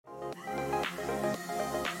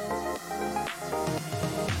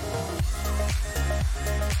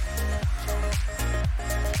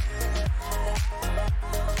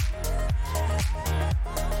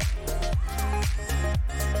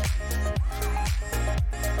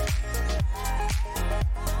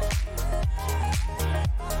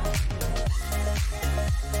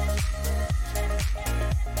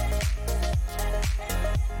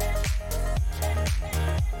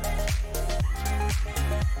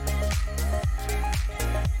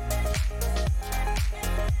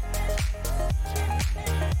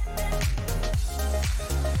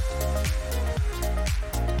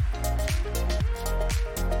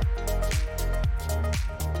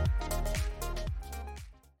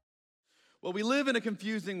But we live in a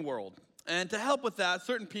confusing world. And to help with that,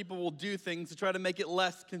 certain people will do things to try to make it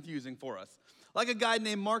less confusing for us. Like a guy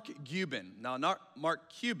named Mark Cuban. Now, not Mark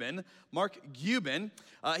Cuban, Mark Cuban.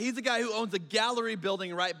 He's a guy who owns a gallery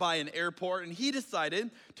building right by an airport, and he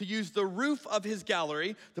decided to use the roof of his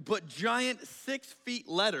gallery to put giant 6-foot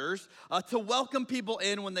letters to welcome people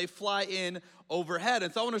in when they fly in overhead.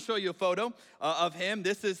 And so I want to show you a photo of him.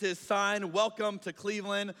 This is his sign, "Welcome to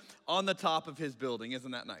Cleveland," on the top of his building.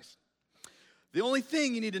 Isn't that nice? The only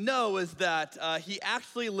thing you need to know is that he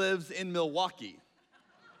actually lives in Milwaukee,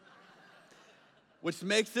 which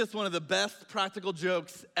makes this one of the best practical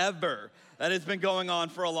jokes ever that has been going on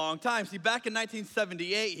for a long time. See, back in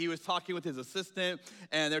 1978, he was talking with his assistant,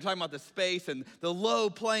 and they were talking about the space and the low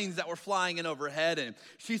planes that were flying in overhead, and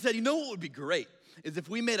she said, "You know what would be great is if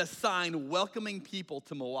we made a sign welcoming people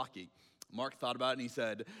to Milwaukee." Mark thought about it, and he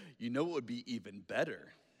said, "You know what would be even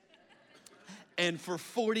better? And for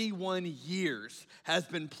 41 years has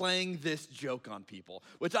been playing this joke on people,"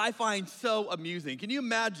 which I find so amusing. Can you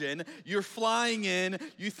imagine you're flying in,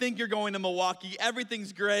 you think you're going to Milwaukee,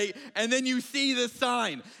 everything's great, and then you see this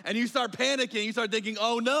sign, and you start panicking, you start thinking,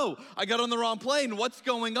 "Oh no, I got on the wrong plane, what's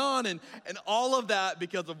going on?" And all of that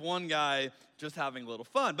because of one guy just having a little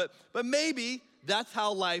fun. But maybe that's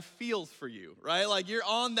how life feels for you, right? Like you're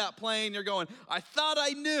on that plane, you're going, "I thought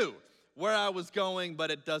I knew where I was going,"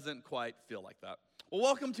 but it doesn't quite feel like that. Well,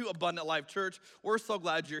 welcome to Abundant Life Church. We're so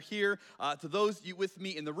glad you're here. To those you with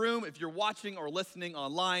me in the room, if you're watching or listening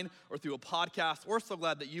online or through a podcast, we're so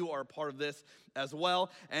glad that you are a part of this as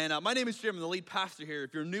well. And my name is Jim. I'm the lead pastor here.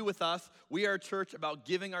 If you're new with us, we are a church about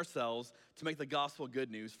giving ourselves to make the gospel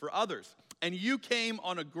good news for others. And you came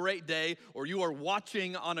on a great day, or you are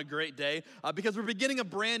watching on a great day, because we're beginning a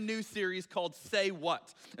brand new series called Say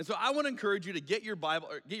What. And so I want to encourage you to get your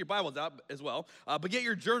Bibles out as well, but get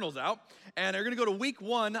your journals out. And you're going to go to week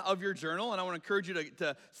 1 of your journal, and I want to encourage you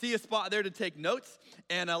to see a spot there to take notes.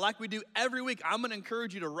 And like we do every week, I'm going to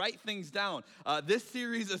encourage you to write things down. This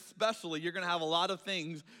series especially, you're going to have a lot of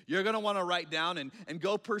things you're going to want to write down and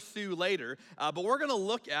go pursue later. But we're going to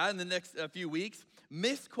look at, in the next few weeks,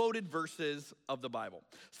 misquoted verses of the Bible.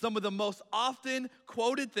 Some of the most often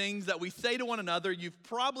quoted things that we say to one another. You've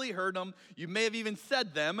probably heard them. You may have even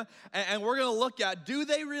said them. And we're going to look at, do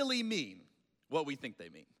they really mean what we think they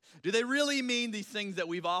mean? Do they really mean these things that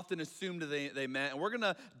we've often assumed they meant? And we're going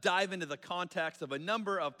to dive into the context of a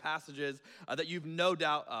number of passages that you've no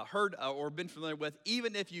doubt heard or been familiar with,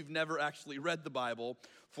 even if you've never actually read the Bible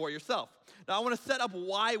for yourself. Now, I want to set up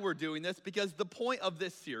why we're doing this, because the point of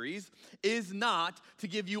this series is not to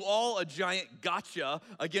give you all a giant gotcha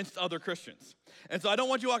against other Christians. And so I don't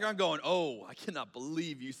want you walking around going, "Oh, I cannot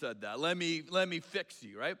believe you said that. Let me fix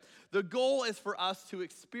you," right? The goal is for us to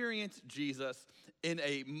experience Jesus in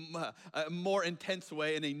a more intense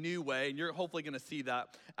way, in a new way, and you're hopefully going to see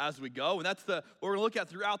that as we go. And that's what we're going to look at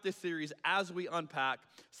throughout this series as we unpack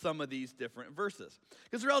some of these different verses.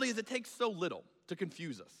 Because the reality is it takes so little to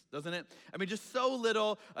confuse us, doesn't it? I mean, just so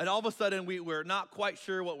little, and all of a sudden we're not quite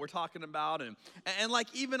sure what we're talking about. And like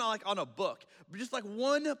even like on a book, just like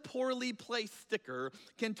one poorly placed sticker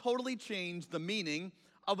can totally change the meaning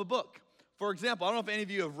of a book. For example, I don't know if any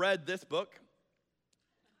of you have read this book.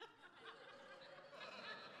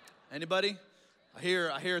 Anybody? I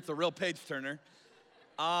hear it's a real page turner.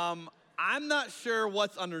 I'm not sure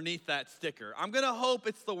what's underneath that sticker. I'm gonna hope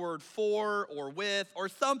it's the word "for" or "with" or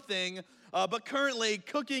something. But currently,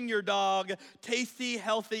 cooking your dog tasty,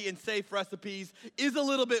 healthy, and safe recipes is a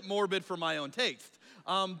little bit morbid for my own taste.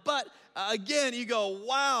 But again, you go,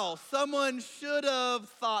 wow, someone should have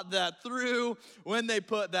thought that through when they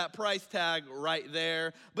put that price tag right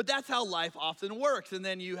there. But that's how life often works. And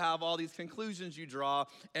then you have all these conclusions you draw,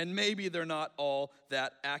 and maybe they're not all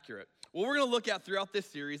that accurate. Well, we're going to look at throughout this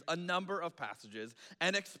series a number of passages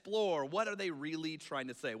and explore what are they really trying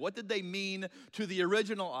to say. What did they mean to the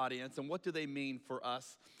original audience, and what do they mean for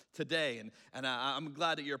us today? And I'm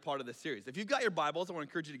glad that you're a part of this series. If you've got your Bibles, I want to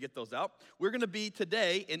encourage you to get those out. We're going to be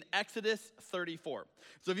today in Exodus 34.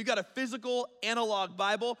 So if you've got a physical analog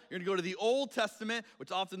Bible, you're going to go to the Old Testament, which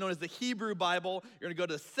is often known as the Hebrew Bible. You're going to go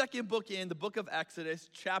to the second book in the book of Exodus,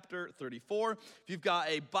 chapter 34. If you've got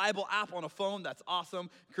a Bible app on a phone, that's awesome.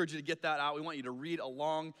 I encourage you to get that out. We want you to read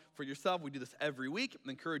along for yourself. We do this every week. I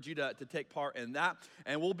encourage you to take part in that.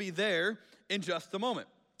 And we'll be there in just a moment.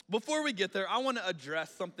 Before we get there, I want to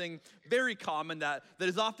address something very common that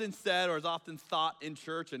is often said or is often thought in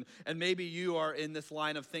church, and maybe you are in this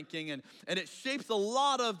line of thinking, and it shapes a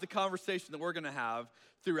lot of the conversation that we're going to have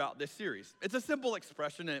throughout this series. It's a simple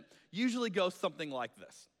expression, and it usually goes something like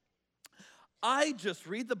this: I just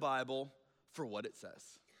read the Bible for what it says,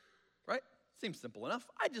 right? Seems simple enough.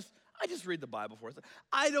 I I just read the Bible for us.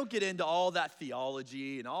 I don't get into all that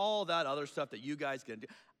theology and all that other stuff that you guys get into.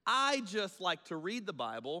 I just like to read the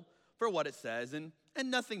Bible for what it says and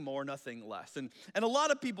nothing more, nothing less. And a lot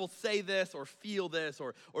of people say this or feel this,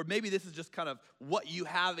 or maybe this is just kind of what you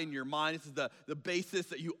have in your mind. This is the basis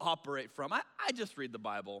that you operate from. I just read the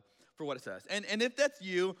Bible for what it says. And if that's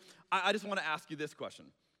you, I just want to ask you this question.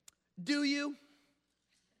 Do you?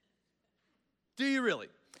 Do you really?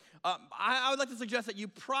 I would like to suggest that you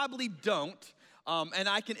probably don't, and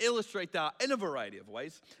I can illustrate that in a variety of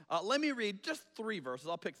ways. Let me read just 3 verses.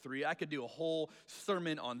 I'll pick 3. I could do a whole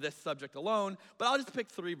sermon on this subject alone, but I'll just pick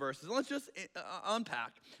 3 verses. And let's just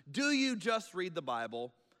unpack. Do you just read the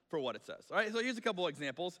Bible for what it says? All right, so here's a couple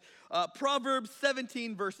examples. Proverbs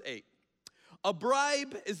 17, verse 8. A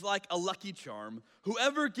bribe is like a lucky charm.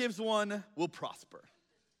 Whoever gives one will prosper.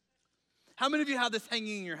 How many of you have this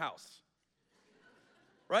hanging in your house?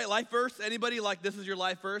 Right, life verse, anybody like this is your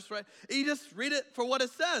life verse, right? You just read it for what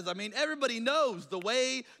it says. I mean, everybody knows the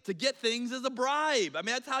way to get things is a bribe. I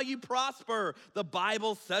mean, that's how you prosper. The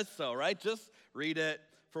Bible says so, right? Just read it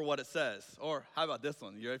for what it says. Or how about this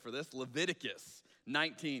one? You ready for this? Leviticus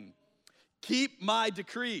 19. Keep my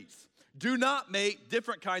decrees. Do not make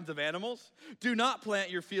different kinds of animals. Do not plant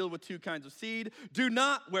your field with 2 kinds of seed. Do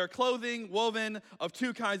not wear clothing woven of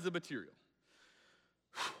 2 kinds of material.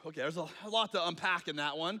 Okay, there's a lot to unpack in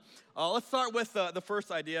that one. Let's start with the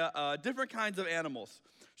first idea, different kinds of animals.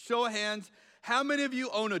 Show of hands, how many of you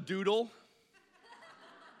own a doodle?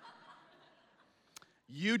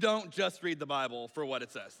 You don't just read the Bible for what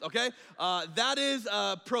it says, okay? That is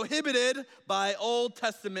prohibited by Old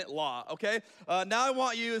Testament law, okay? Now I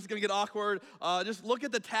want you, it's gonna get awkward, just look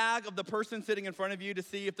at the tag of the person sitting in front of you to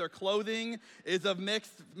see if their clothing is of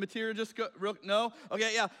mixed material. No?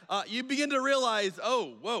 Okay, yeah. You begin to realize,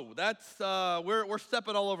 oh, whoa, that's, we're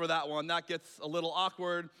stepping all over that one. That gets a little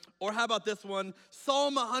awkward. Or how about this one?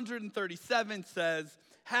 Psalm 137 says,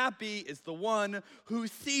 happy is the one who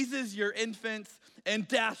seizes your infants and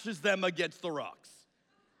dashes them against the rocks.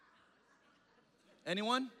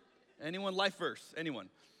 Anyone? Anyone? Life verse? Anyone?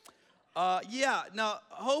 Yeah, now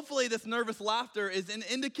hopefully this nervous laughter is an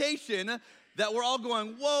indication that we're all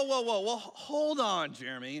going, whoa, well, hold on,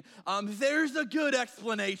 Jeremy. There's a good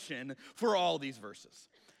explanation for all these verses.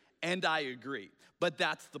 And I agree. But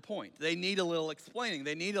that's the point. They need a little explaining.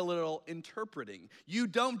 They need a little interpreting. You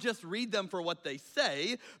don't just read them for what they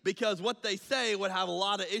say, because what they say would have a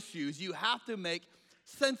lot of issues. You have to make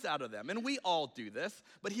sense out of them. And we all do this.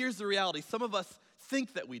 But here's the reality. Some of us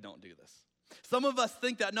think that we don't do this. Some of us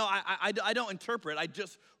think that, no, I don't interpret. I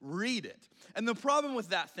just read it. And the problem with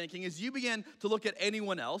that thinking is you begin to look at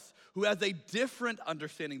anyone else who has a different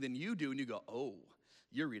understanding than you do, and you go, oh,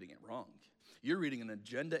 you're reading it wrong. You're reading an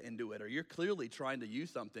agenda into it, or you're clearly trying to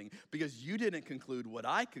use something because you didn't conclude what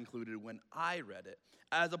I concluded when I read it,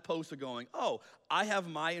 as opposed to going, oh, I have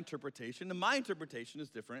my interpretation, and my interpretation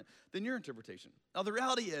is different than your interpretation. Now, the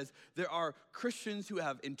reality is there are Christians who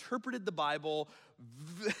have interpreted the Bible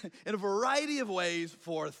in a variety of ways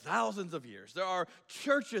for thousands of years. There are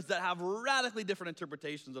churches that have radically different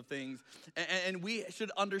interpretations of things, and we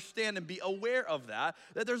should understand and be aware of that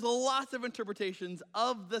there's lots of interpretations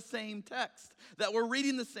of the same text, that we're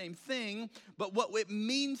reading the same thing, but what it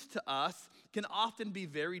means to us can often be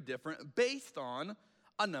very different based on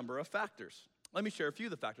a number of factors. Let me share a few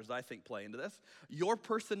of the factors I think play into this. Your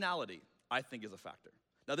personality, I think, is a factor.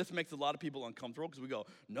 Now, this makes a lot of people uncomfortable because we go,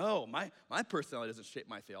 no, my personality doesn't shape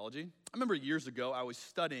my theology. I remember years ago, I was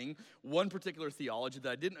studying one particular theology that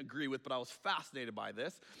I didn't agree with, but I was fascinated by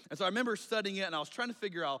this. And so I remember studying it, and I was trying to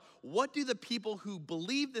figure out, what do the people who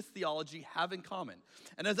believe this theology have in common?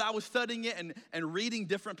 And as I was studying it and reading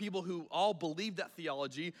different people who all believe that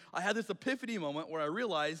theology, I had this epiphany moment where I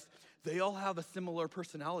realized they all have a similar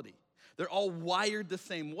personality. They're all wired the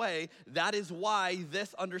same way. That is why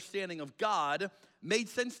this understanding of God made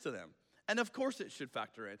sense to them. And of course it should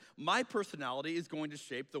factor in. My personality is going to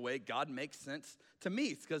shape the way God makes sense to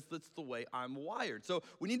me, because that's the way I'm wired. So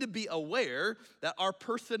we need to be aware that our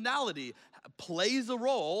personality plays a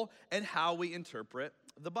role in how we interpret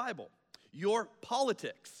the Bible. Your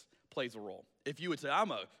politics plays a role. If you would say,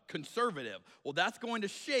 I'm a conservative, well, that's going to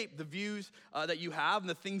shape the views that you have and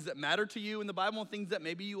the things that matter to you in the Bible and things that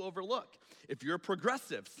maybe you overlook. If you're a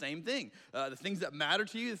progressive, same thing. The things that matter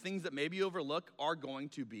to you, the things that maybe you overlook are going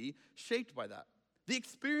to be shaped by that. The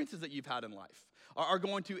experiences that you've had in life are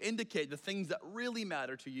going to indicate the things that really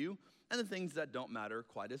matter to you and the things that don't matter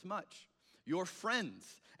quite as much. Your friends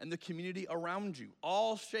and the community around you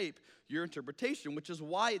all shape your interpretation, which is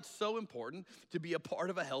why it's so important to be a part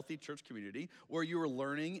of a healthy church community where you are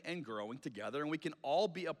learning and growing together, and we can all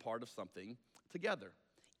be a part of something together.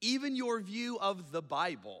 Even your view of the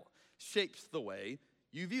Bible shapes the way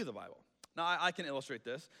you view the Bible. Now, I can illustrate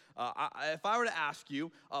this. If I were to ask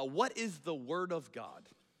you, what is the Word of God?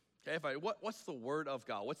 Okay, what's the Word of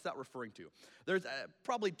God? What's that referring to? There's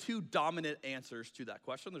probably two dominant answers to that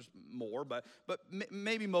question. There's more, but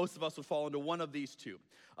maybe most of us would fall into one of these two.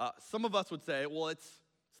 Some of us would say, well, it's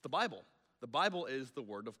the Bible. The Bible is the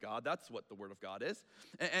Word of God. That's what the Word of God is.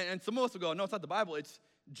 And some of us would go, no, it's not the Bible. It's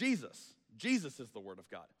Jesus. Jesus is the Word of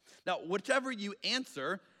God. Now, whichever you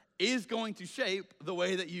answer is going to shape the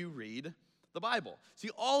way that you read the Bible. See,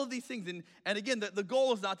 all of these things, and again, the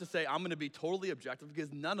goal is not to say I'm going to be totally objective,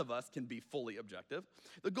 because none of us can be fully objective.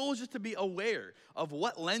 The goal is just to be aware of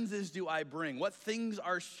what lenses do I bring, what things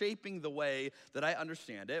are shaping the way that I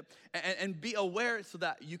understand it, and be aware so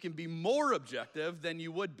that you can be more objective than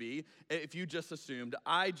you would be if you just assumed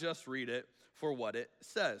I just read it for what it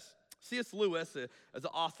says. C.S. Lewis, as an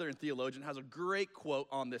author and theologian, has a great quote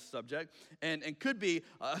on this subject, and could be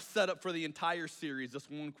a setup for the entire series. This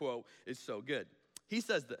one quote is so good. He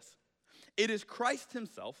says this: "It is Christ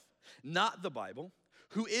himself, not the Bible,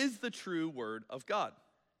 who is the true Word of God.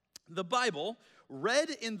 The Bible, read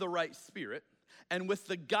in the right spirit and with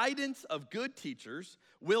the guidance of good teachers,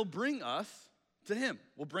 will bring us to him,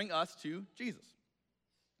 will bring us to Jesus.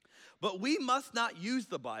 But we must not use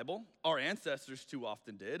the Bible, our ancestors too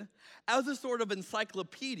often did, as a sort of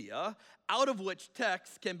encyclopedia out of which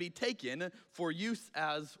texts can be taken for use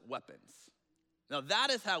as weapons." Now that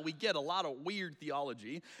is how we get a lot of weird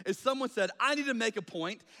theology, is someone said, I need to make a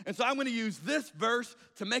point, and so I'm going to use this verse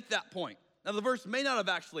to make that point. Now, the verse may not have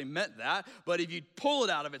actually meant that, but if you pull it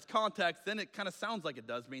out of its context, then it kind of sounds like it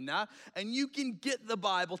does mean that. And you can get the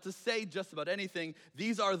Bible to say just about anything.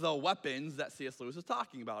 These are the weapons that C.S. Lewis is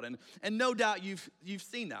talking about. And no doubt you've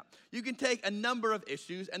seen that. You can take a number of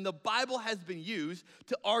issues, and the Bible has been used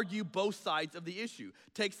to argue both sides of the issue.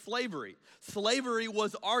 Take slavery. Slavery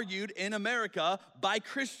was argued in America by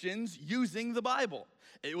Christians using the Bible.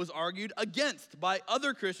 It was argued against by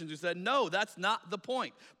other Christians who said, no, that's not the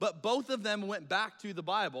point. But both of them went back to the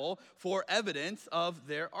Bible for evidence of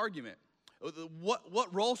their argument.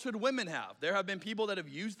 What role should women have? There have been people that have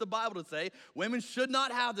used the Bible to say women should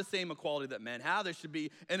not have the same equality that men have. They should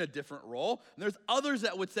be in a different role. And there's others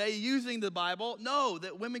that would say, using the Bible, no,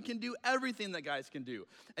 that women can do everything that guys can do.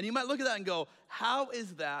 And you might look at that and go, how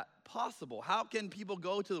is that possible? How can people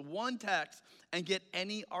go to one text and get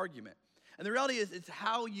any argument? And the reality is, it's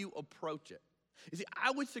how you approach it. You see, I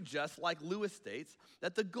would suggest, like Lewis states,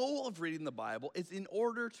 that the goal of reading the Bible is in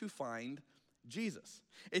order to find Jesus.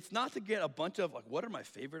 It's not to get a bunch of, like, what are my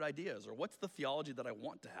favorite ideas, or what's the theology that I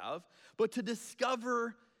want to have, but to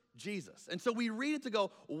discover Jesus. And so we read it to go,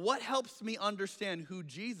 what helps me understand who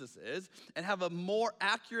Jesus is and have a more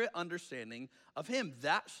accurate understanding of him?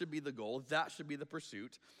 That should be the goal. That should be the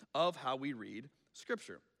pursuit of how we read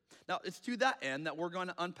Scripture. Now, it's to that end that we're going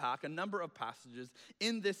to unpack a number of passages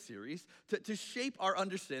in this series to shape our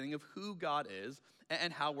understanding of who God is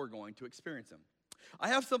and how we're going to experience him. I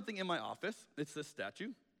have something in my office. It's this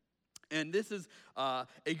statue. And this is a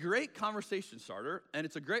great conversation starter, and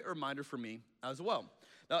it's a great reminder for me as well.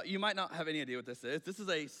 Now, you might not have any idea what this is. This is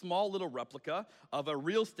a small little replica of a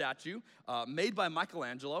real statue made by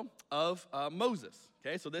Michelangelo of Moses.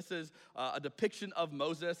 Okay, so this is a depiction of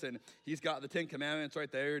Moses, and he's got the Ten Commandments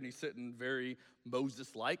right there, and he's sitting very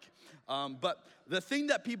Moses-like. But the thing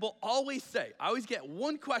that people always say, I always get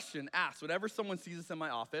one question asked whenever someone sees this in my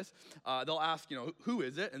office. They'll ask, who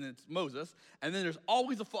is it? And it's Moses. And then there's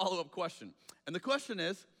always a follow-up question. And the question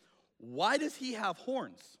is, why does he have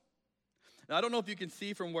horns? Now, I don't know if you can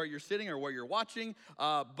see from where you're sitting or where you're watching,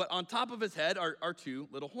 but on top of his head are two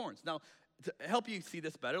little horns. Now, to help you see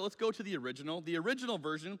this better, let's go to the original. The original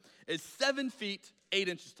version is 7 feet, 8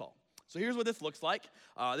 inches tall. So here's what this looks like.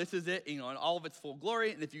 This is it, in all of its full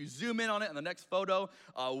glory. And if you zoom in on it in the next photo,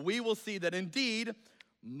 we will see that indeed,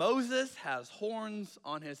 Moses has horns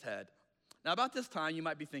on his head. Now, about this time, you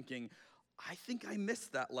might be thinking, I think I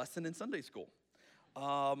missed that lesson in Sunday school.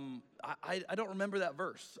 I don't remember that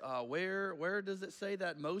verse. Where does it say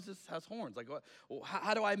that Moses has horns? Like,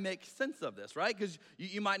 how do I make sense of this, right? Because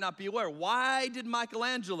you might not be aware. Why did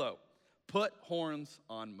Michelangelo put horns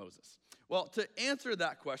on Moses? Well, to answer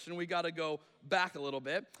that question, we got to go back a little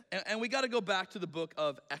bit, and we got to go back to the book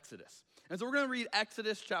of Exodus. And so we're going to read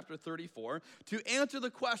Exodus chapter 34 to answer the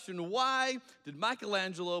question, why did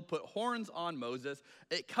Michelangelo put horns on Moses?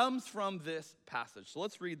 It comes from this passage. So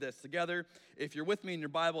let's read this together. If you're with me in your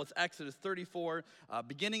Bible, it's Exodus 34,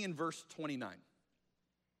 beginning in verse 29. It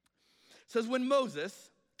says, when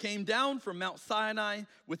Moses came down from Mount Sinai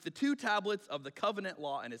with the 2 tablets of the covenant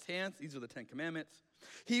law in his hands, these are the 10 commandments,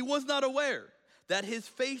 he was not aware that his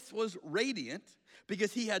face was radiant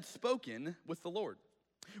because he had spoken with the Lord.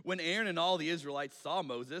 When Aaron and all the Israelites saw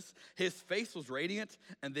Moses, his face was radiant,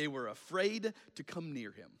 and they were afraid to come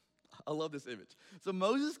near him. I love this image. So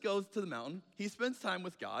Moses goes to the mountain, he spends time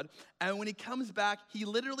with God, and when he comes back, he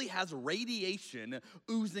literally has radiation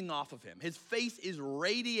oozing off of him. His face is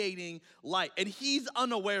radiating light, and he's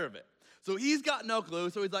unaware of it. So he's got no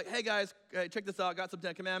clue. So he's like, hey guys, check this out. Got some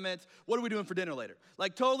 10 Commandments. What are we doing for dinner later?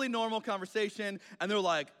 Like totally normal conversation. And they're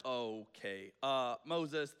like, okay,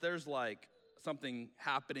 Moses, there's like something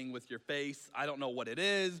happening with your face. I don't know what it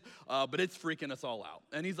is, but it's freaking us all out.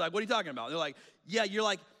 And he's like, what are you talking about? And they're like, yeah, you're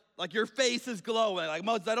like your face is glowing. Like,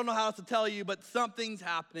 Moses, I don't know how else to tell you, but something's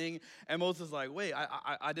happening. And Moses is like, wait,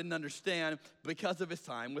 I didn't understand because of his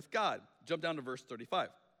time with God. Jump down to verse 35.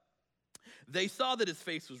 They saw that his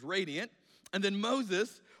face was radiant, and then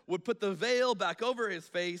Moses would put the veil back over his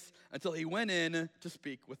face until he went in to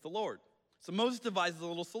speak with the Lord. So Moses devises a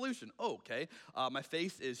little solution. Oh, okay, my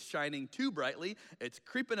face is shining too brightly. It's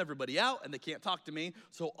creeping everybody out, and they can't talk to me.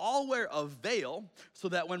 So I'll wear a veil so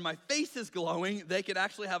that when my face is glowing, they can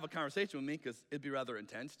actually have a conversation with me, because it'd be rather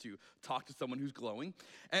intense to talk to someone who's glowing.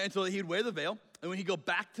 And so he'd wear the veil, and when he'd go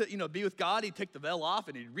back to be with God, he'd take the veil off,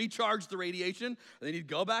 and he'd recharge the radiation, and then he'd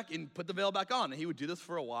go back and put the veil back on. And he would do this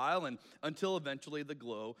for a while, and until eventually the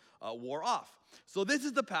glow wore off. So this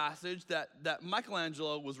is the passage that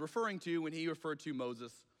Michelangelo was referring to when he referred to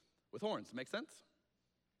Moses with horns. Make sense?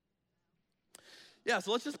 Yeah,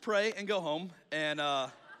 so let's just pray and go home, and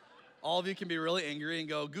all of you can be really angry and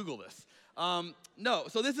go Google this. No,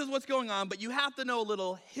 so this is what's going on, but you have to know a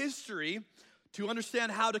little history to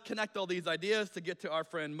understand how to connect all these ideas to get to our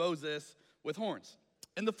friend Moses with horns.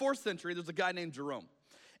 In the 4th century, there's a guy named Jerome,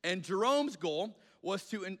 and Jerome's goal was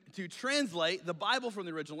to translate the Bible from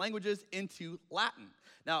the original languages into Latin.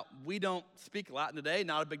 Now, we don't speak Latin today,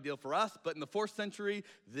 not a big deal for us, but in the 4th century,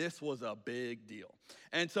 this was a big deal.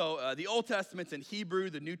 And so the Old Testament's in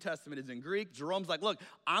Hebrew, the New Testament is in Greek. Jerome's like, look,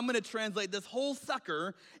 I'm going to translate this whole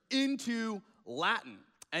sucker into Latin.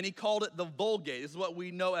 And he called it the Vulgate. This is what we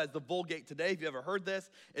know as the Vulgate today. If you ever heard this,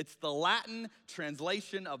 it's the Latin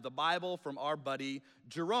translation of the Bible from our buddy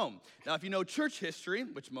Jerome. Now, if you know church history,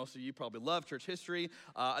 which most of you probably love church history,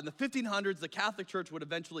 in the 1500s, the Catholic Church would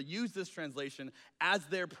eventually use this translation as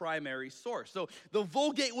their primary source. So the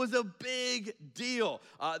Vulgate was a big deal.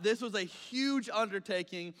 This was a huge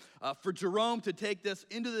undertaking for Jerome to take this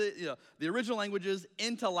into the original languages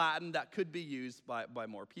into Latin that could be used by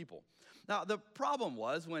more people. Now, the problem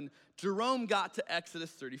was when Jerome got to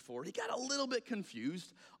Exodus 34, he got a little bit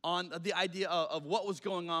confused on the idea of what was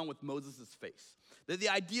going on with Moses' face. The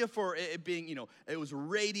idea for it being, it was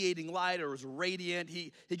radiating light or it was radiant,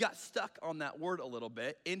 he got stuck on that word a little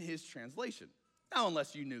bit in his translation. Now,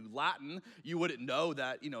 unless you knew Latin, you wouldn't know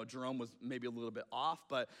that, Jerome was maybe a little bit off.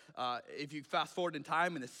 But if you fast forward in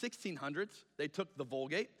time, in the 1600s, they took the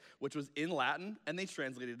Vulgate, which was in Latin, and they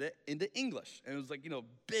translated it into English. And it was like,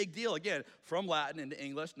 big deal, again, from Latin into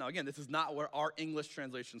English. Now, again, this is not where our English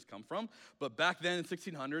translations come from. But back then in the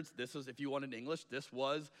 1600s, this was, if you wanted English, this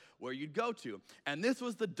was where you'd go to. And this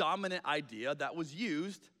was the dominant idea that was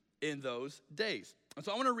used in those days. And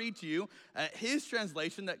so I want to read to you his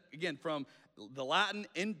translation that, again, from the Latin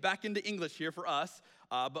back into English here for us,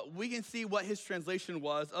 but we can see what his translation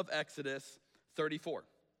was of Exodus 34.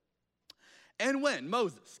 And when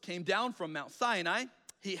Moses came down from Mount Sinai,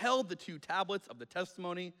 he held the 2 tablets of the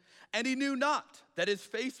testimony, and he knew not that his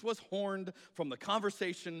face was horned from the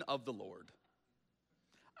conversation of the Lord.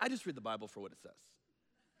 I just read the Bible for what it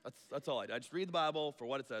says. That's all I do. I just read the Bible for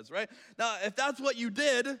what it says, right? Now, if that's what you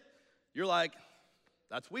did, you're like,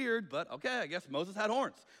 that's weird, but okay, I guess Moses had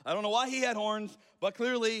horns. I don't know why he had horns, but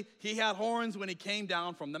clearly he had horns when he came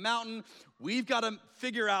down from the mountain. We've got to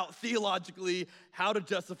figure out theologically how to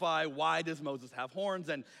justify why does Moses have horns.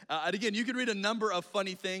 And again, you can read a number of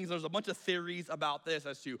funny things. There's a bunch of theories about this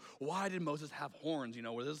as to why did Moses have horns?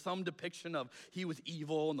 Where there's some depiction of he was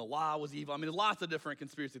evil and the law was evil. I mean, there's lots of different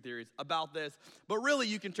conspiracy theories about this. But really,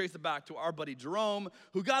 you can trace it back to our buddy Jerome,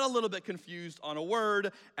 who got a little bit confused on a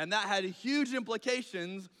word, and that had huge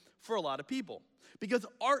implications for a lot of people. Because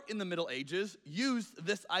art in the Middle Ages used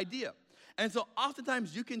this idea. And so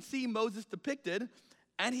oftentimes you can see Moses depicted,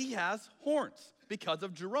 and he has horns because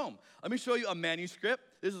of Jerome. Let me show you a manuscript.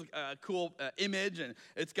 This is a cool image, and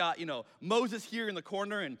it's got, Moses here in the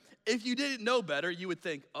corner. And if you didn't know better, you would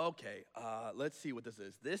think, okay, let's see what this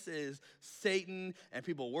is. This is Satan and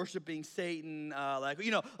people worshiping Satan.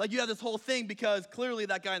 You have this whole thing because clearly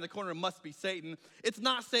that guy in the corner must be Satan. It's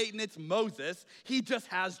not Satan, it's Moses. He just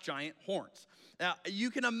has giant horns. Now, you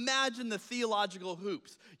can imagine the theological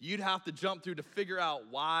hoops you'd have to jump through to figure out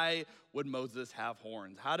why would Moses have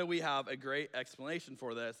horns? How do we have a great explanation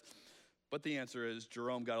for this? But the answer is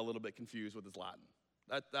Jerome got a little bit confused with his Latin.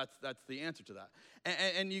 That's the answer to that.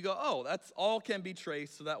 And you go, oh, that's all can be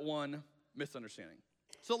traced to that one misunderstanding.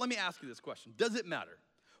 So let me ask you this question. Does it matter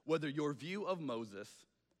whether your view of Moses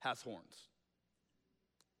has horns?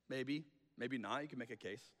 Maybe, maybe not. You can make a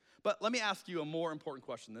case. But let me ask you a more important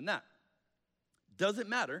question than that. Does it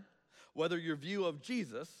matter whether your view of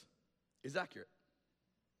Jesus is accurate?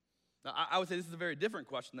 Now, I would say this is a very different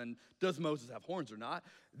question than does Moses have horns or not.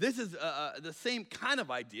 This is the same kind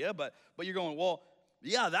of idea, but you're going, well,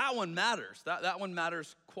 yeah, that one matters. That one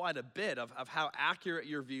matters quite a bit of how accurate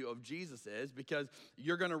your view of Jesus is, because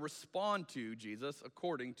you're going to respond to Jesus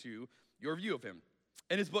according to your view of him.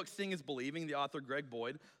 In his book, Seeing is Believing, the author Greg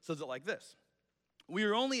Boyd says it like this: we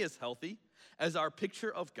are only as healthy as our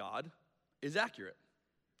picture of God is accurate.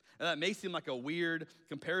 Now, that may seem like a weird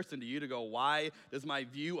comparison to you to go, why does my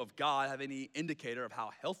view of God have any indicator of how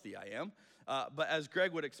healthy I am? But as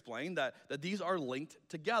Greg would explain, that these are linked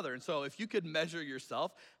together. And so if you could measure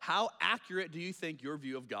yourself, how accurate do you think your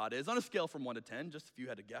view of God is? On a scale from 1 to 10, just if you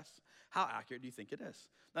had to guess, how accurate do you think it is?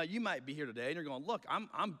 Now, you might be here today and you're going, look,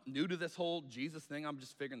 I'm new to this whole Jesus thing. I'm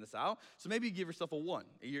just figuring this out. So maybe you give yourself a 1.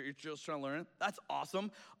 You're just trying to learn it. That's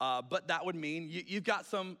awesome. But that would mean you've got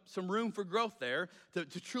some room for growth there to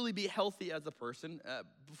truly be healthy as a person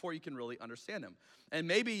before you can really understand him. And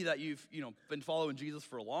maybe that you've been following Jesus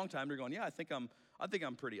for a long time. You're going, yeah, I think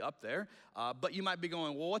I'm pretty up there. But you might be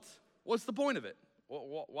going, well, what's the point of it?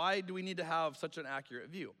 Why do we need to have such an accurate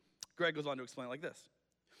view? Greg goes on to explain it like this: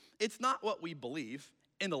 it's not what we believe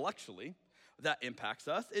intellectually that impacts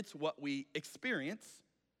us. It's what we experience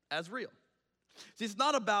as real. See, it's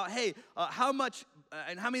not about, hey, how much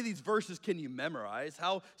and how many of these verses can you memorize?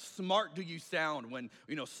 How smart do you sound when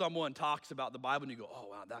someone talks about the Bible and you go, oh,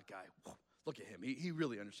 wow, that guy, look at him. He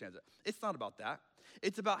really understands it. It's not about that.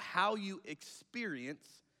 It's about how you experience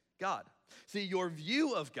God. See, your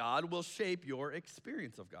view of God will shape your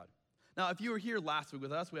experience of God. Now, if you were here last week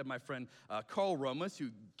with us, we had my friend Carl Romas, who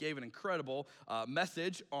gave an incredible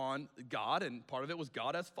message on God, and part of it was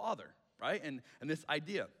God as Father, right? And this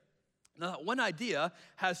idea. Now, one idea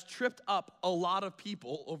has tripped up a lot of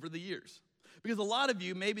people over the years. Because a lot of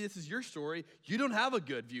you, maybe this is your story, you don't have a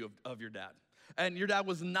good view of your dad. And your dad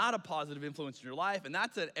was not a positive influence in your life, and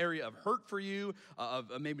that's an area of hurt for you,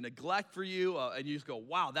 of maybe neglect for you, and you just go,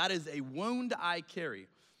 wow, that is a wound I carry.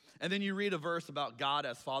 And then you read a verse about God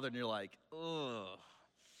as Father, and you're like, ugh,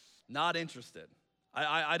 not interested.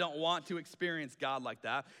 I don't want to experience God like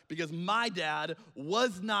that because my dad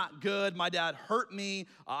was not good. My dad hurt me.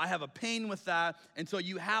 I have a pain with that. And so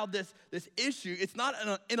you have this issue. It's not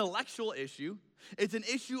an intellectual issue. It's an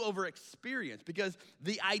issue over experience because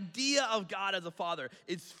the idea of God as a father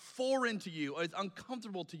is foreign to you or it's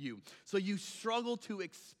uncomfortable to you. So you struggle to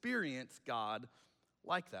experience God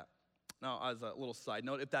like that. Now, as a little side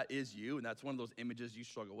note, if that is you and that's one of those images you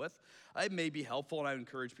struggle with, it may be helpful, and I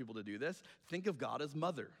encourage people to do this. Think of God as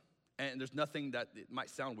mother. And there's nothing that, it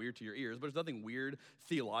might sound weird to your ears, but there's nothing weird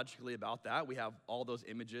theologically about that. We have all those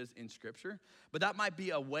images in Scripture. But that might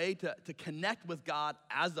be a way to connect with God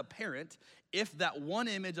as a parent if that one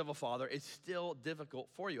image of a father is still difficult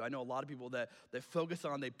for you. I know a lot of people that focus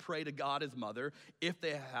on, they pray to God as mother if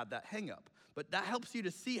they have that hang up. But that helps you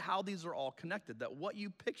to see how these are all connected, that what you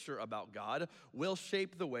picture about God will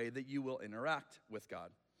shape the way that you will interact with God.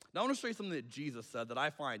 Now, I want to show you something that Jesus said that I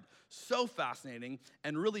find so fascinating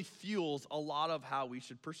and really fuels a lot of how we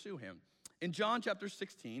should pursue him. In John chapter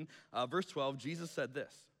 16, verse 12, Jesus said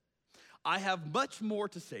this: I have much more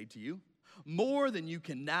to say to you, more than you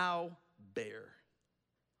can now bear.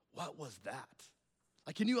 What was that?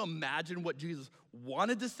 Like, can you imagine what Jesus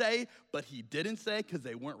wanted to say, but he didn't say because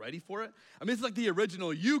they weren't ready for it? I mean, it's like the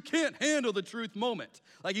original, you can't handle the truth moment.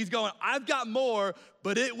 Like he's going, I've got more,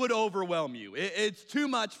 but it would overwhelm you. It's too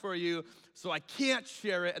much for you, so I can't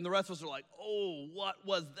share it. And the rest of us are like, oh, what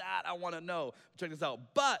was that? I want to know. Check this out.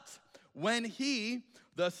 But when he,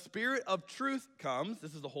 the Spirit of truth comes,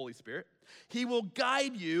 this is the Holy Spirit, he will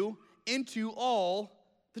guide you into all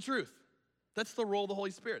the truth. That's the role of the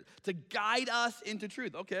Holy Spirit, to guide us into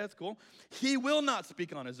truth. Okay, that's cool. He will not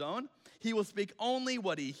speak on his own. He will speak only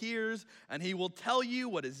what he hears, and he will tell you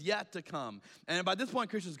what is yet to come. And by this point,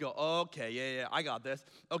 Christians go, okay, yeah, I got this.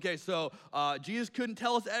 Okay, so Jesus couldn't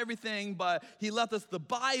tell us everything, but he left us the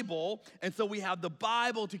Bible, and so we have the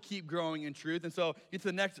Bible to keep growing in truth. And so you get to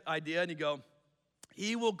the next idea, and you go,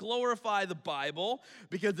 he will glorify the Bible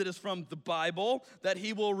because it is from the Bible that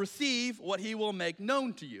he will receive what he will make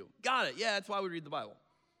known to you. Got it. Yeah, that's why we read the Bible.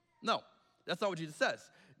 No, That's not what Jesus says.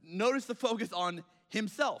 Notice the focus on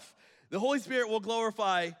himself. The Holy Spirit will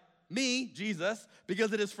glorify me, Jesus,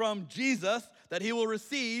 because it is from Jesus that he will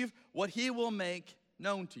receive what he will make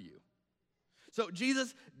known to you. So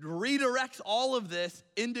Jesus redirects all of this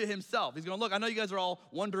into himself. He's going, look, I know you guys are all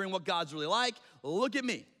wondering what God's really like. Look at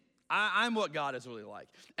me. I'm what God is really like.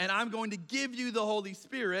 And I'm going to give you the Holy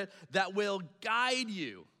Spirit that will guide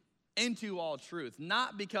you into all truth.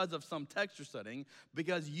 Not because of some text you're studying,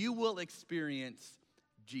 because you will experience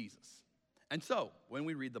Jesus. And so, when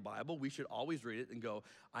we read the Bible, we should always read it and go,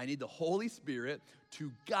 I need the Holy Spirit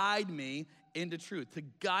to guide me into truth, to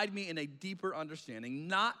guide me in a deeper understanding,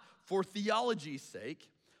 not for theology's sake,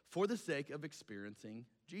 for the sake of experiencing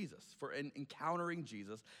Jesus, for encountering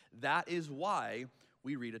Jesus. That is why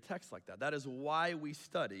we read a text like that. That is why we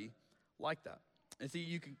study like that. And see,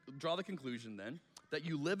 you can draw the conclusion then that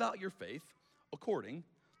you live out your faith according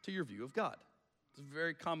to your view of God. It's a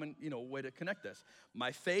very common, way to connect this.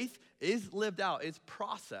 My faith is lived out, it's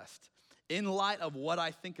processed in light of what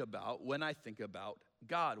I think about when I think about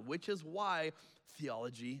God, which is why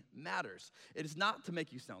theology matters. It is not to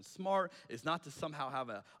make you sound smart. It's not to somehow have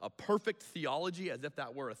a perfect theology as if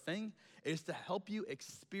that were a thing. It is to help you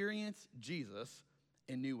experience Jesus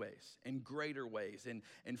in new ways, in greater ways,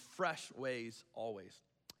 in fresh ways always.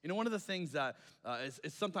 One of the things that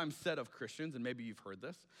is sometimes said of Christians, and maybe you've heard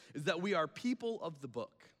this, is that we are people of the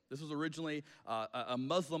book. This was originally a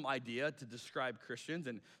Muslim idea to describe Christians,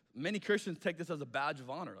 and many Christians take this as a badge of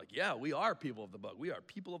honor. Like, yeah, we are people of the book. We are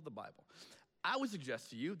people of the Bible. I would suggest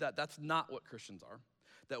to you that that's not what Christians are,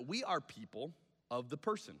 that we are people of the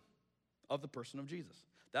person of Jesus.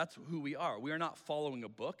 That's who we are. We are not following a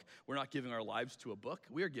book. We're not giving our lives to a book.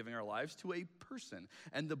 We are giving our lives to a person.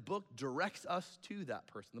 And the book directs us to that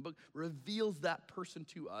person. The book reveals that person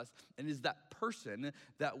to us, and it is that person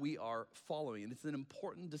that we are following. And it's an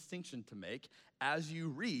important distinction to make as you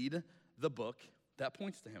read the book that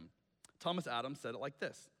points to him. Thomas Adams said it like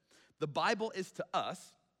this: the Bible is to us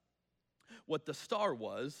what the star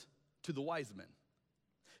was to the wise men.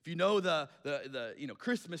 If you know the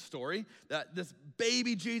Christmas story, that this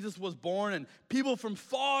baby Jesus was born, and people from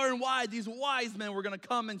far and wide, these wise men, were going to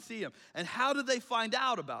come and see him. And how did they find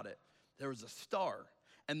out about it? There was a star,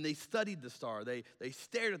 and they studied the star. They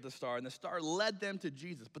stared at the star, and the star led them to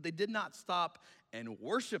Jesus. But they did not stop and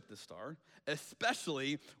worship the star,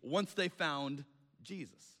 especially once they found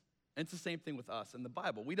Jesus. And it's the same thing with us in the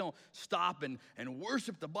Bible. We don't stop and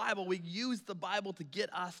worship the Bible. We use the Bible to get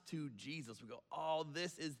us to Jesus. We go, oh,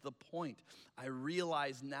 this is the point. I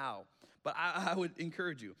realize now. But I would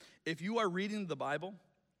encourage you, if you are reading the Bible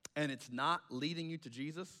and it's not leading you to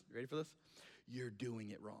Jesus, you ready for this? You're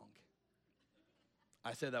doing it wrong.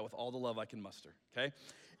 I say that with all the love I can muster, okay?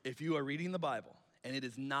 If you are reading the Bible and it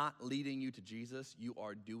is not leading you to Jesus, you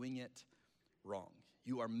are doing it wrong.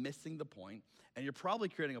 You are missing the point, and you're probably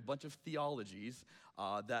creating a bunch of theologies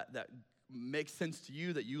that make sense to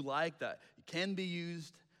you, that you like, that can be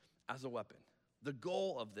used as a weapon. The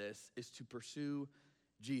goal of this is to pursue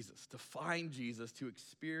Jesus, to find Jesus, to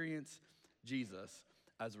experience Jesus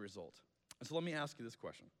as a result. And so let me ask you this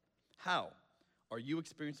question. How are you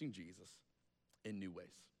experiencing Jesus in new ways?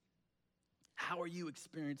 How are you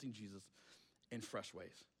experiencing Jesus in fresh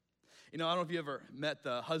ways? I don't know if you ever met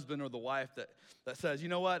the husband or the wife that says, you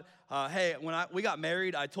know what, hey, when we got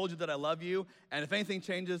married, I told you that I love you, and if anything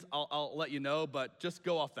changes, I'll let you know, but just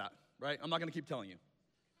go off that, right? I'm not going to keep telling you.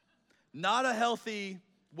 Not a healthy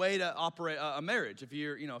way to operate a marriage if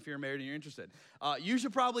you're married and you're interested. You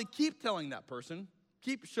should probably keep telling that person,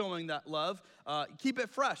 keep showing that love, keep it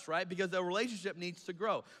fresh, right? Because the relationship needs to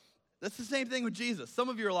grow. That's the same thing with Jesus. Some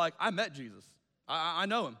of you are like, I met Jesus. I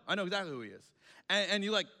know him. I know exactly who he is. And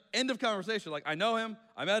you end of conversation, I know him,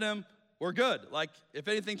 I met him, we're good. If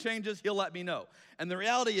anything changes, he'll let me know. And the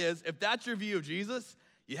reality is, if that's your view of Jesus,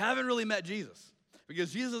 you haven't really met Jesus.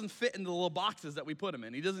 Because Jesus doesn't fit into the little boxes that we put him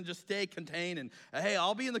in. He doesn't just stay contained and, hey,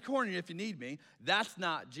 I'll be in the corner if you need me. That's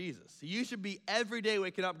not Jesus. So you should be every day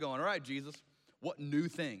waking up going, all right, Jesus, what new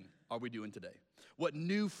thing are we doing today? What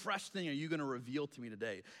new, fresh thing are you going to reveal to me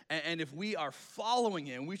today? And if we are following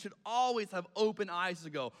him, we should always have open eyes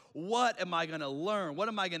to go, what am I going to learn? What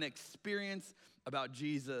am I going to experience about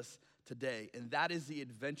Jesus today? And that is the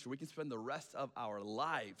adventure. We can spend the rest of our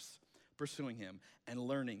lives pursuing him and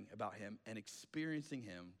learning about him and experiencing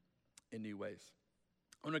him in new ways.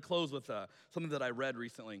 I'm going to close with something that I read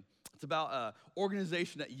recently. It's about an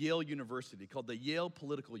organization at Yale University called the Yale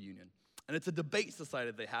Political Union. And it's a debate society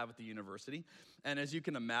that they have at the university. And as you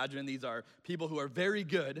can imagine, these are people who are very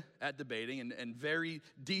good at debating and very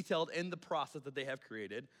detailed in the process that they have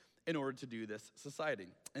created. in order to do this society.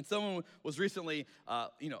 And someone was recently,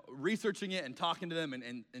 researching it and talking to them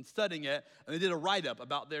and studying it, and they did a write-up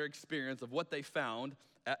about their experience of what they found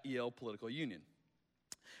at Yale Political Union.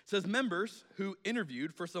 It says members who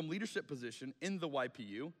interviewed for some leadership position in the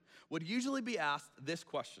YPU would usually be asked this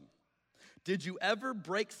question: did you ever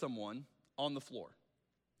break someone on the floor?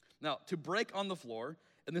 Now, to break on the floor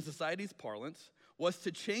in the society's parlance was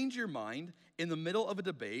to change your mind in the middle of a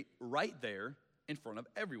debate right there in front of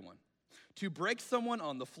everyone. To break someone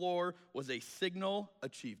on the floor was a signal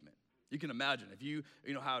achievement. You can imagine if you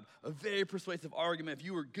had a very persuasive argument, if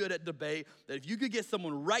you were good at debate, that if you could get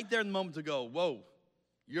someone right there in the moment to go, whoa,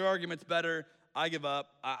 your argument's better, I give up,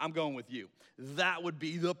 I'm going with you. That would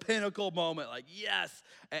be the pinnacle moment, like, yes.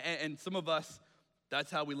 And some of us,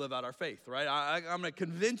 that's how we live out our faith, right? I'm going to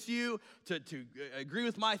convince you to agree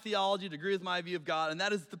with my theology, to agree with my view of God, and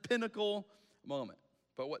that is the pinnacle moment.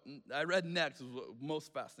 But what I read next is what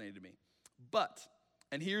most fascinated me. But,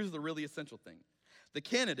 and here's the really essential thing, the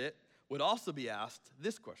candidate would also be asked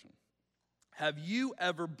this question: have you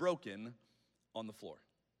ever broken on the floor?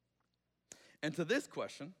 And to this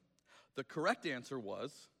question, the correct answer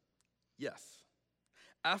was yes.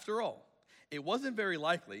 After all, it wasn't very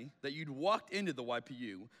likely that you'd walked into the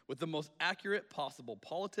YPU with the most accurate possible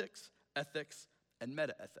politics, ethics, and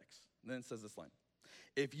meta-ethics. And then it says this line: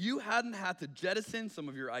 if you hadn't had to jettison some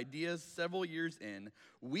of your ideas several years in,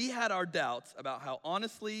 we had our doubts about how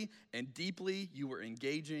honestly and deeply you were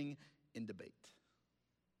engaging in debate.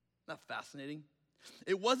 Isn't that fascinating?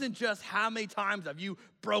 It wasn't just how many times have you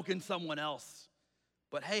broken someone else,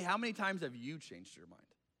 but hey, how many times have you changed your mind?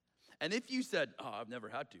 And if you said, oh, I've never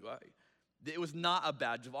had to, it was not a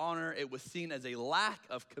badge of honor. It was seen as a lack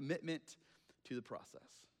of commitment to the process.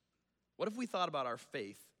 What if we thought about our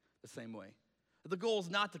faith the same way? The goal is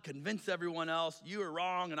not to convince everyone else, you are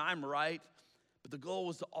wrong and I'm right, but the goal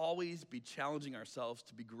was to always be challenging ourselves,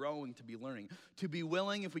 to be growing, to be learning, to be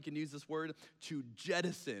willing, if we can use this word, to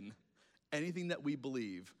jettison anything that we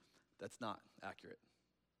believe that's not accurate.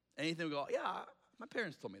 Anything we go, yeah, my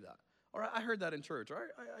parents told me that, or I heard that in church, or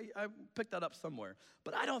I picked that up somewhere,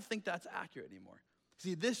 but I don't think that's accurate anymore.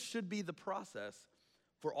 See, this should be the process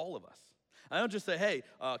for all of us. I don't just say, hey,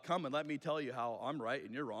 come and let me tell you how I'm right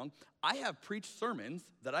and you're wrong. I have preached sermons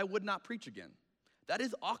that I would not preach again. That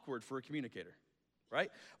is awkward for a communicator, right?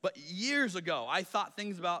 But years ago, I thought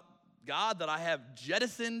things about God that I have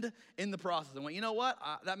jettisoned in the process and went, you know what?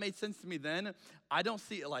 That made sense to me then. I don't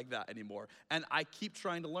see it like that anymore. And I keep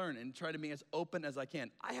trying to learn and try to be as open as I can.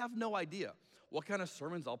 I have no idea what kind of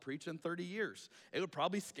sermons I'll preach in 30 years. It would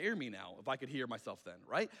probably scare me now if I could hear myself then,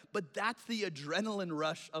 right? But that's the adrenaline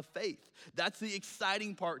rush of faith. That's the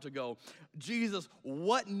exciting part to go, Jesus,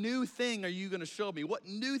 what new thing are you going to show me? What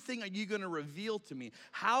new thing are you going to reveal to me?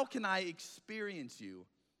 How can I experience you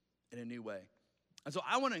in a new way? And so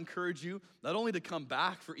I want to encourage you not only to come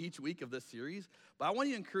back for each week of this series, but I want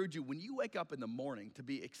to encourage you when you wake up in the morning to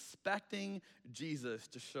be expecting Jesus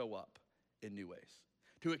to show up in new ways.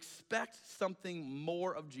 To expect something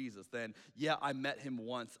more of Jesus than, yeah, I met him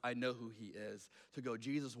once, I know who he is. To go,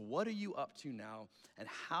 Jesus, what are you up to now? And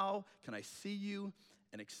how can I see you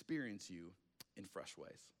and experience you in fresh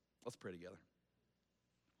ways? Let's pray together.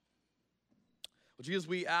 Well, Jesus,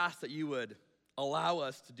 we ask that you would allow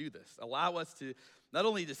us to do this. Allow us to not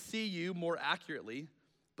only to see you more accurately,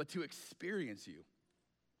 but to experience you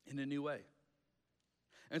in a new way.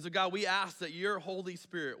 And so, God, we ask that your Holy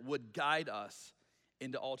Spirit would guide us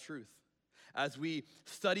into all truth. As we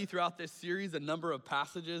study throughout this series a number of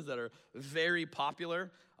passages that are very popular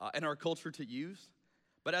in our culture to use,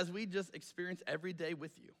 but as we just experience every day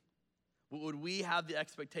with you, would we have the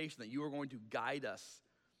expectation that you are going to guide us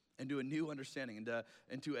into a new understanding,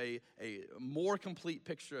 into a more complete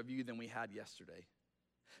picture of you than we had yesterday?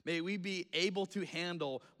 May we be able to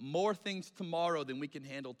handle more things tomorrow than we can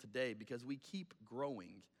handle today because we keep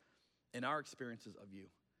growing in our experiences of you.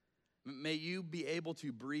 May you be able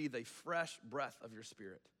to breathe a fresh breath of your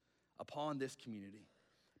Spirit upon this community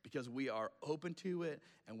because we are open to it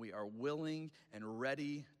and we are willing and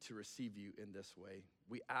ready to receive you in this way.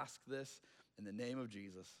 We ask this in the name of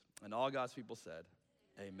Jesus. And all God's people said,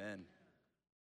 amen.